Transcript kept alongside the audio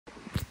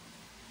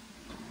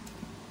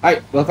Hi,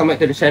 welcome back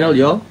to the channel,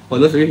 y'all. For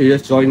those of you who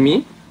just joined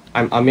me,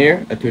 I'm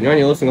Amir, a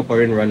 21-year-old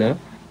Singaporean runner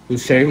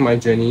who's sharing my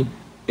journey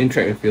in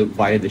track and field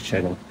via this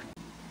channel.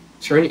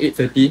 It's currently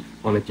 8:30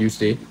 on a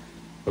Tuesday,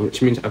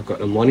 which means I've got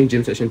a morning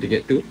gym session to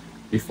get to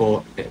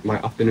before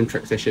my afternoon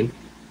track session.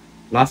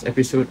 Last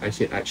episode, I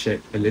said I'd shed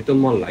a little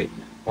more light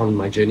on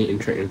my journey in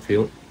track and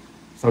field,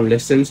 some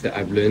lessons that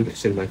I've learned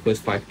since my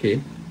first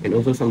 5K, and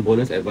also some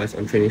bonus advice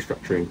on training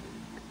structuring.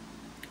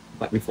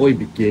 But before we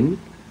begin,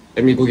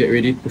 let me go get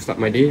ready to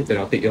start my day,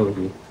 then I'll take you all with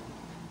me.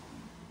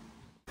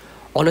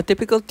 On a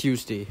typical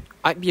Tuesday,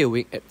 I'd be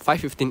awake at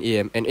 5:15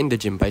 AM and in the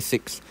gym by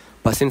 6.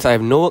 But since I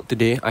have no work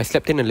today, I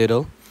slept in a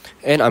little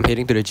and I'm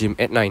heading to the gym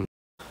at 9.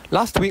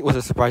 Last week was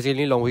a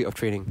surprisingly long week of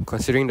training,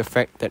 considering the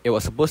fact that it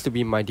was supposed to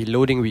be my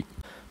deloading week.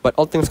 But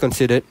all things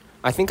considered,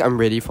 I think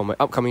I'm ready for my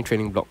upcoming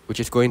training block,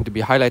 which is going to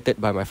be highlighted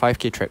by my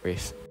 5K track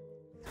race.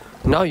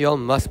 Now y'all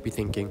must be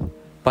thinking,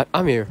 but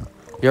Amir,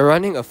 you're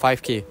running a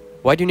 5K,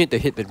 why do you need to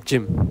hit the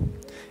gym?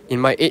 In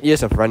my 8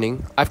 years of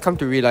running, I've come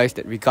to realize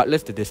that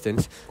regardless the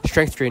distance,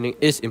 strength training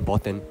is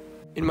important.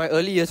 In my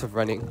early years of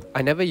running,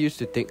 I never used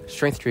to take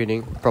strength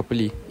training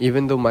properly,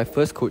 even though my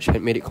first coach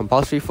had made it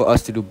compulsory for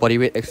us to do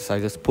bodyweight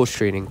exercises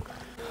post-training.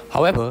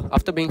 However,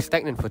 after being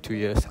stagnant for 2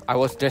 years, I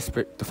was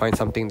desperate to find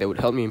something that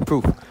would help me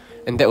improve,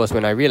 and that was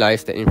when I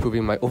realized that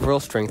improving my overall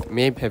strength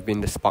may have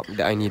been the spark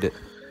that I needed.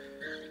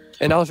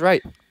 And I was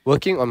right.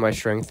 Working on my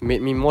strength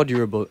made me more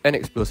durable and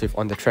explosive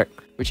on the track,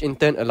 which in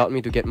turn allowed me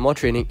to get more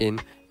training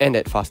in and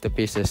at faster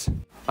paces.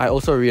 I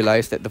also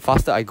realized that the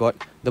faster I got,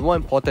 the more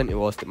important it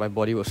was that my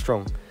body was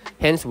strong.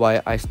 Hence why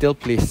I still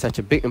place such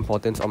a big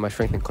importance on my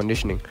strength and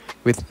conditioning,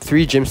 with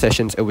 3 gym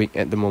sessions a week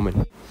at the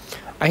moment.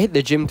 I hit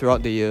the gym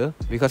throughout the year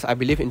because I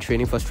believe in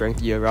training for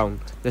strength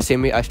year-round, the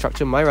same way I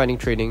structure my running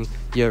training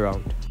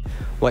year-round.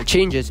 What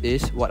changes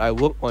is what I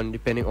work on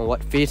depending on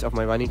what phase of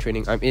my running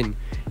training I'm in.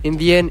 In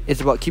the end,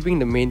 it's about keeping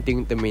the main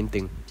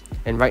thing.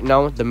 And right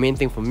now, the main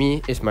thing for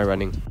me is my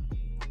running.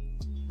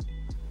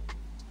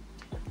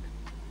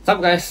 What's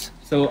up, guys?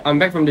 So I'm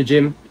back from the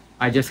gym.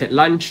 I just had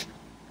lunch.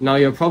 Now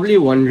you're probably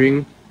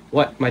wondering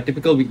what my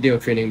typical weekday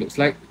of training looks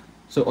like.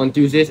 So on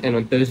Tuesdays and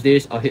on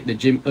Thursdays, I'll hit the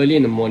gym early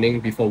in the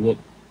morning before work.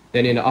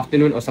 Then in the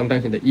afternoon or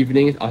sometimes in the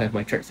evenings, I'll have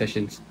my track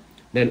sessions.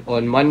 Then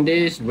on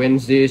Mondays,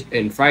 Wednesdays,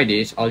 and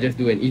Fridays, I'll just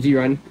do an easy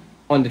run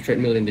on the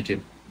treadmill in the gym.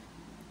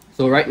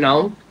 So right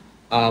now,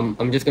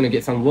 I'm just gonna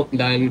get some work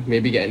done,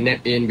 maybe get a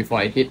nap in before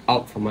I head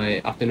out for my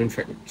afternoon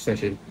track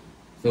session.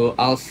 So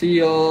I'll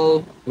see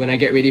y'all when I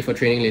get ready for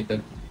training later.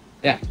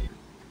 Yeah.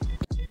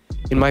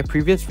 In my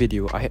previous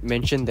video, I had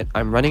mentioned that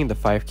I'm running the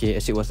 5K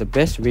as it was the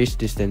best race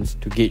distance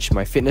to gauge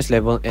my fitness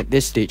level at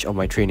this stage of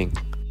my training.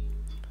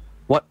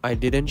 What I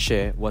didn't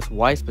share was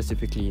why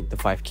specifically the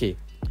 5K.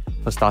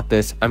 For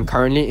starters, I'm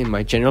currently in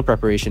my general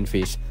preparation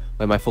phase,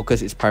 where my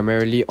focus is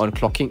primarily on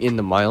clocking in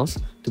the miles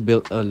to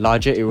build a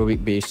larger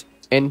aerobic base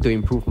and to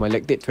improve my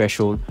lactate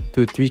threshold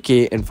to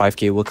 3K and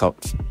 5K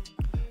workouts.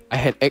 I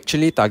had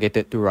actually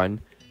targeted to run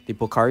the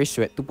Pocari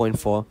Sweat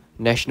 2.4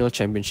 National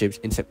Championships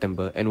in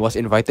September and was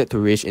invited to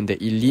race in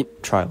the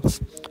elite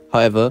trials.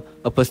 However,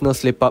 a personal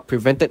slip-up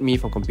prevented me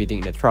from competing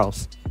in the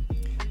trials.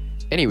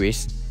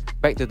 Anyways,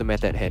 back to the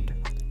matter at hand.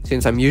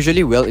 Since I'm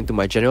usually well into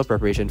my general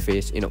preparation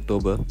phase in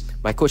October,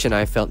 my coach and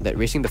I felt that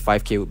racing the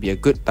 5K would be a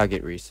good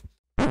target race.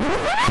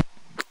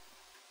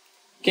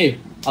 Okay,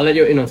 I'll let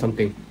you in on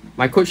something.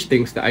 My coach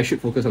thinks that I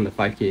should focus on the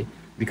 5K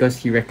because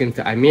he reckons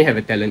that I may have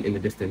a talent in the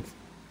distance.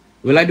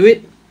 Will I do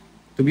it?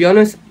 To be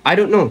honest, I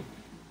don't know.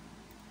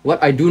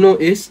 What I do know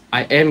is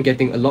I am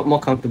getting a lot more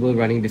comfortable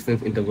running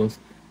distance intervals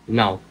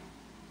now.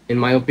 In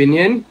my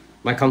opinion,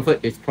 my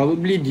comfort is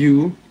probably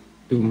due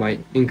to my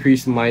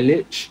increased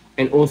mileage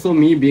and also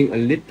me being a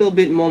little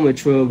bit more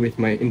mature with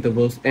my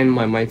intervals and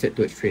my mindset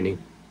towards training.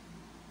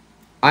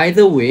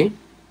 Either way,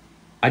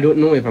 I don't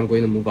know if I'm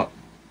going to move up.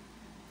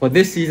 For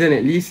this season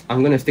at least, I'm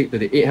going to stick to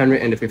the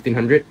 800 and the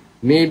 1500,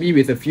 maybe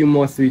with a few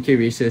more 3K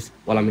races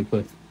while I'm in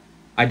Perth.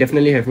 I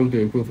definitely have room to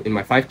improve in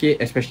my 5K,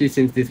 especially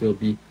since this will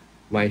be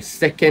my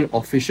second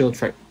official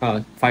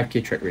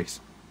 5K track race.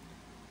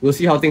 We'll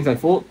see how things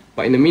unfold,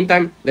 but in the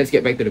meantime, let's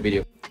get back to the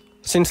video.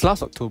 Since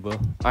last October,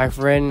 I've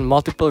ran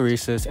multiple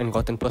races and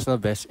gotten personal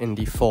bests in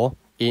the 4,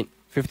 8,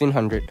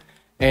 1500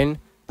 and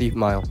the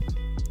mile.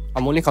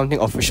 I'm only counting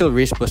official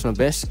race personal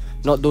bests,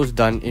 not those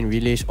done in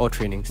relays or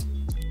trainings.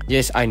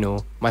 Yes, I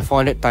know, my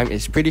 400 time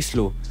is pretty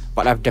slow,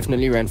 but I've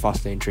definitely ran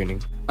faster in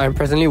training. I'm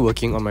presently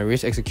working on my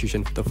race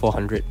execution for the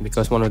 400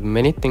 because one of the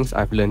many things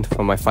I've learned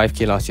from my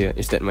 5K last year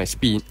is that my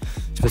speed,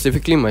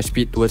 specifically my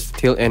speed towards the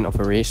tail end of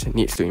a race,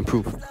 needs to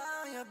improve.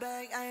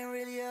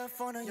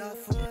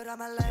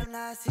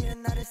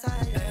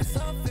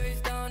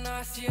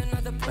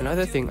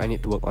 Another thing I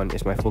need to work on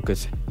is my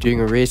focus. During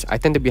a race, I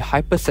tend to be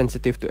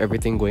hypersensitive to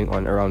everything going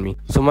on around me,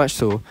 so much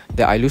so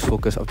that I lose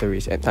focus of the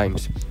race at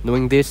times.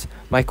 Knowing this,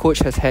 my coach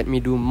has had me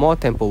do more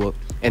tempo work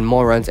and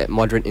more runs at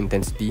moderate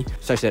intensity,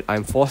 such that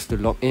I'm forced to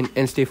lock in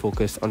and stay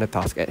focused on the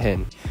task at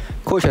hand.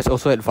 Coach has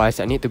also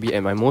advised I need to be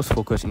at my most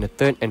focused in the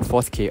 3rd and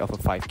 4th K of a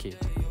 5K.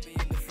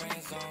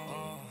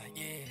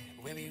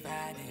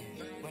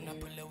 When I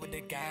pull up with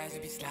the guys, we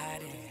be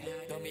sliding.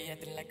 Don't be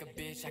acting like a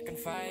bitch, I can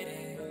fight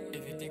it.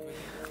 If you think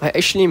I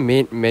actually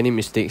made many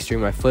mistakes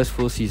during my first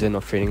full season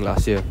of training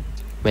last year.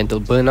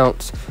 Mental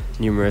burnouts,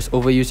 numerous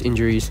overuse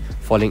injuries,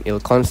 falling ill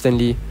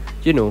constantly,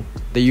 you know,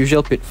 the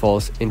usual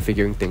pitfalls in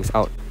figuring things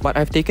out. But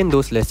I've taken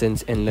those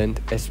lessons and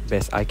learned as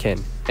best I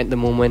can. At the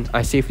moment,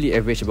 I safely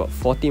average about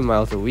 40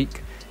 miles a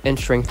week and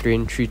strength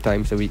train 3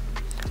 times a week.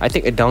 I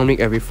take a down week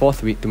every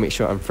 4th week to make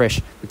sure I'm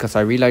fresh because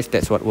I realize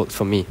that's what works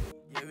for me.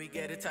 yeah, we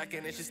get it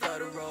talking and she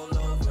started roll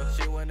over.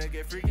 She wanna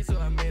get freaky, so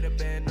I made her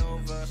bend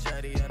over.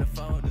 Shawty on the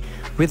phone.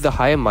 With the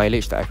higher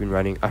mileage that I've been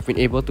running, I've been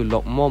able to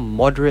log more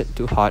moderate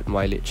to hard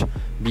mileage,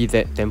 be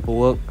that tempo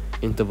work,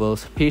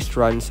 intervals, paced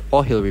runs,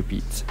 or hill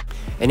repeats.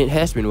 And it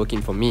has been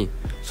working for me,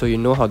 so you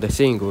know how the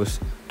saying goes,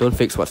 don't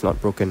fix what's not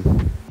broken.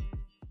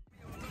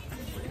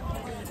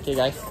 Okay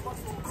guys,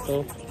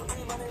 so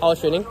how was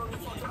training?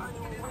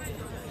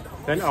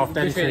 10 out of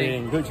 10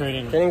 training. Good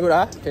training. Training good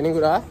ah? Training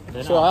good ah?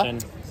 10 Sure out ah? of 10.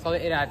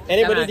 Solid 8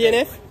 Anybody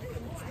DNF?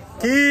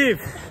 Keep!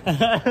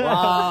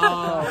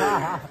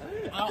 Wow.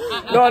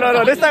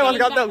 No, this time was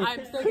Gautam.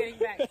 I'm still getting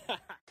back.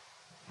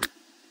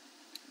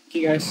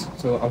 Okay guys,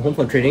 so I'm home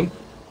for training.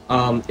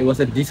 It was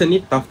a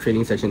decently tough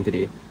training session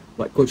today,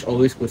 but coach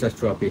always puts us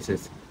through our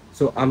paces.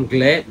 So I'm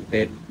glad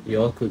that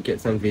you all could get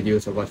some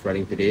videos of us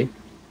running today.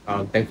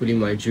 Thankfully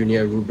my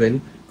junior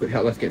Ruben could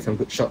help us get some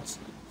good shots.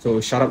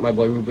 So shout out my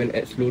boy Ruben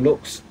at Slow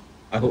Looks.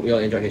 I hope you all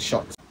enjoyed his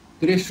shots.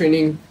 Today's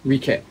training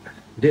recap.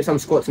 Did some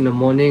squats in the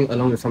morning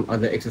along with some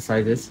other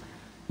exercises.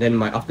 Then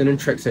my afternoon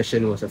track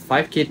session was a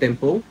 5k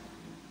tempo,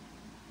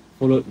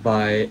 followed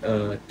by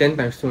a 10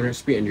 times 200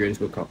 speed endurance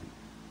workout.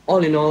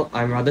 All in all,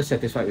 I'm rather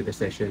satisfied with the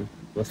session.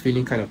 Was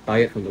feeling kind of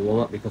tired from the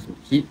warm-up because of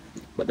the heat,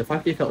 but the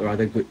 5k felt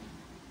rather good.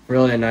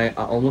 Pharrell and I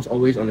are almost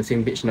always on the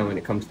same page now when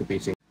it comes to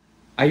pacing.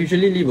 I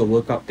usually leave a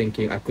workout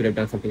thinking I could have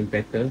done something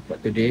better,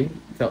 but today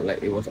felt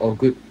like it was all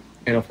good.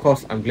 And of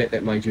course, I'm glad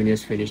that my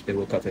juniors finished their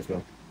workouts as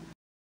well.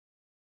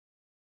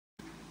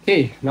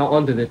 Okay, now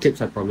on to the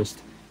tips I promised.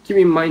 Keep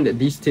in mind that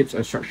these tips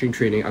on structuring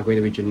training are going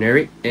to be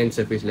generic and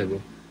surface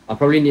level. I'll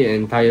probably need an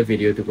entire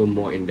video to go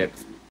more in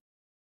depth.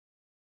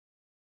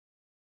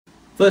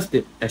 First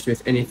tip, as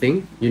with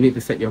anything, you need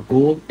to set your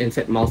goal and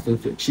set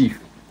milestones to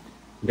achieve.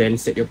 Then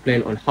set your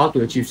plan on how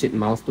to achieve said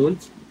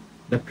milestones.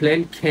 The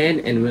plan can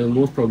and will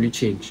most probably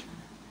change.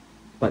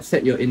 But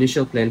set your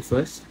initial plan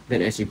first,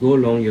 then as you go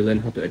along, you'll learn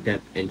how to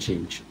adapt and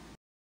change.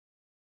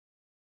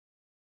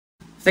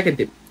 Second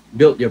tip,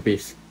 build your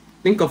base.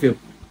 Think of your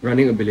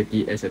running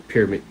ability as a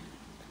pyramid.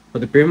 For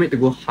the pyramid to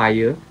go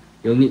higher,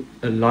 you'll need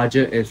a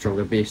larger and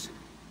stronger base.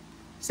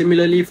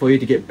 Similarly, for you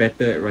to get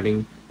better at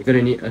running, you're going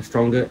to need a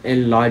stronger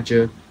and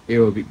larger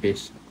aerobic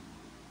base.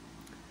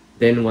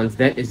 Then once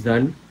that is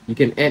done, you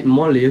can add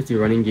more layers to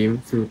your running game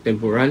through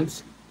tempo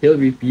runs, hill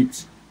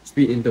repeats,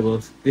 speed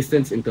intervals,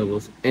 distance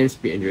intervals, and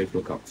speed endurance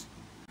workouts.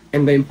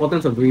 And the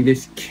importance of doing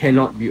this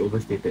cannot be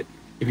overstated.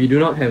 If you do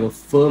not have a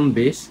firm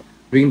base,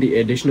 doing the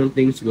additional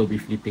things will be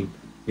fleeting.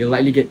 You'll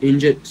likely get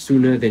injured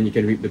sooner than you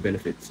can reap the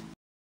benefits.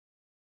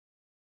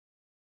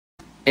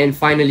 And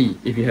finally,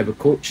 if you have a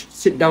coach,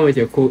 sit down with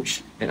your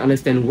coach and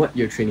understand what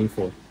you're training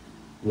for.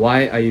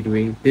 Why are you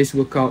doing this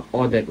workout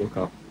or that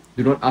workout?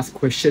 Do not ask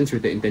questions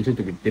with the intention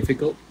to be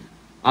difficult.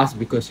 Ask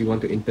because you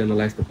want to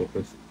internalize the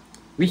purpose.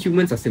 We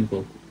humans are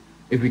simple.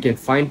 If we can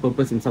find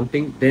purpose in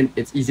something, then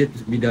it's easier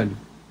to be done.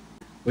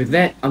 With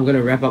that, I'm going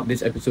to wrap up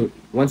this episode.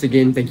 Once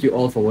again, thank you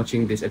all for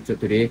watching this episode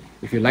today.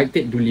 If you liked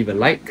it, do leave a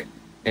like.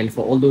 And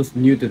for all those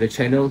new to the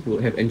channel who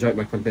have enjoyed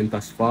my content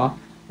thus far,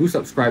 do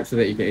subscribe so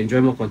that you can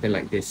enjoy more content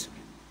like this.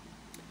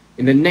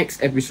 In the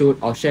next episode,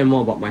 I'll share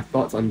more about my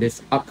thoughts on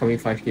this upcoming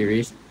 5k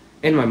race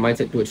and my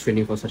mindset towards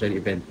training for such an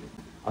event.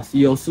 I'll see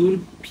you all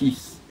soon.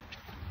 Peace.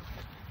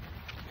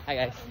 Hi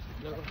guys.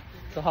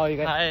 So how are you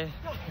guys?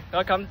 Hi,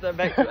 welcome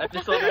back to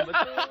episode number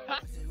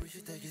 2. We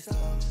should take it slow.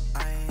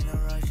 I ain't no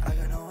rush, I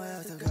got nowhere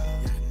else to go.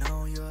 Yeah, I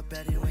know you're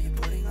better when you're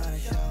putting on a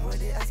show. When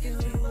they ask you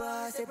who you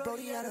are, I say,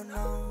 Brody, I don't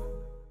know.